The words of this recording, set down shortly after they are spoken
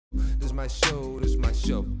This is my show, this is my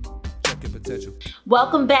show. Check your potential.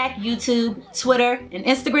 Welcome back, YouTube, Twitter, and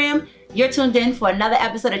Instagram. You're tuned in for another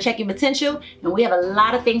episode of Check Your Potential, and we have a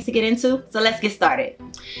lot of things to get into, so let's get started.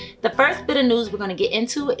 The first bit of news we're gonna get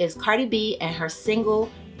into is Cardi B and her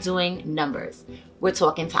single doing numbers. We're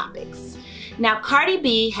talking topics. Now, Cardi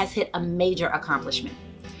B has hit a major accomplishment.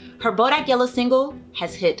 Her Bodak Yellow single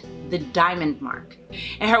has hit the diamond mark.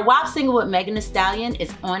 And her WAP single with Megan Thee Stallion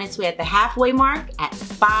is on its way at the halfway mark at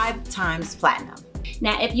 5 times platinum.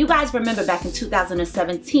 Now, if you guys remember back in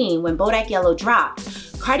 2017 when Bodak Yellow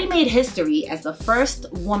dropped, Cardi made history as the first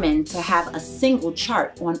woman to have a single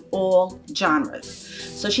chart on all genres.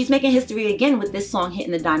 So she's making history again with this song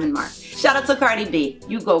hitting the diamond mark. Shout out to Cardi B.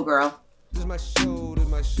 You go, girl. This is my show, this is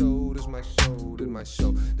my show, this is my show, this is my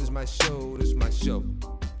show, this is my show, this is my show.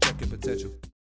 Check your potential.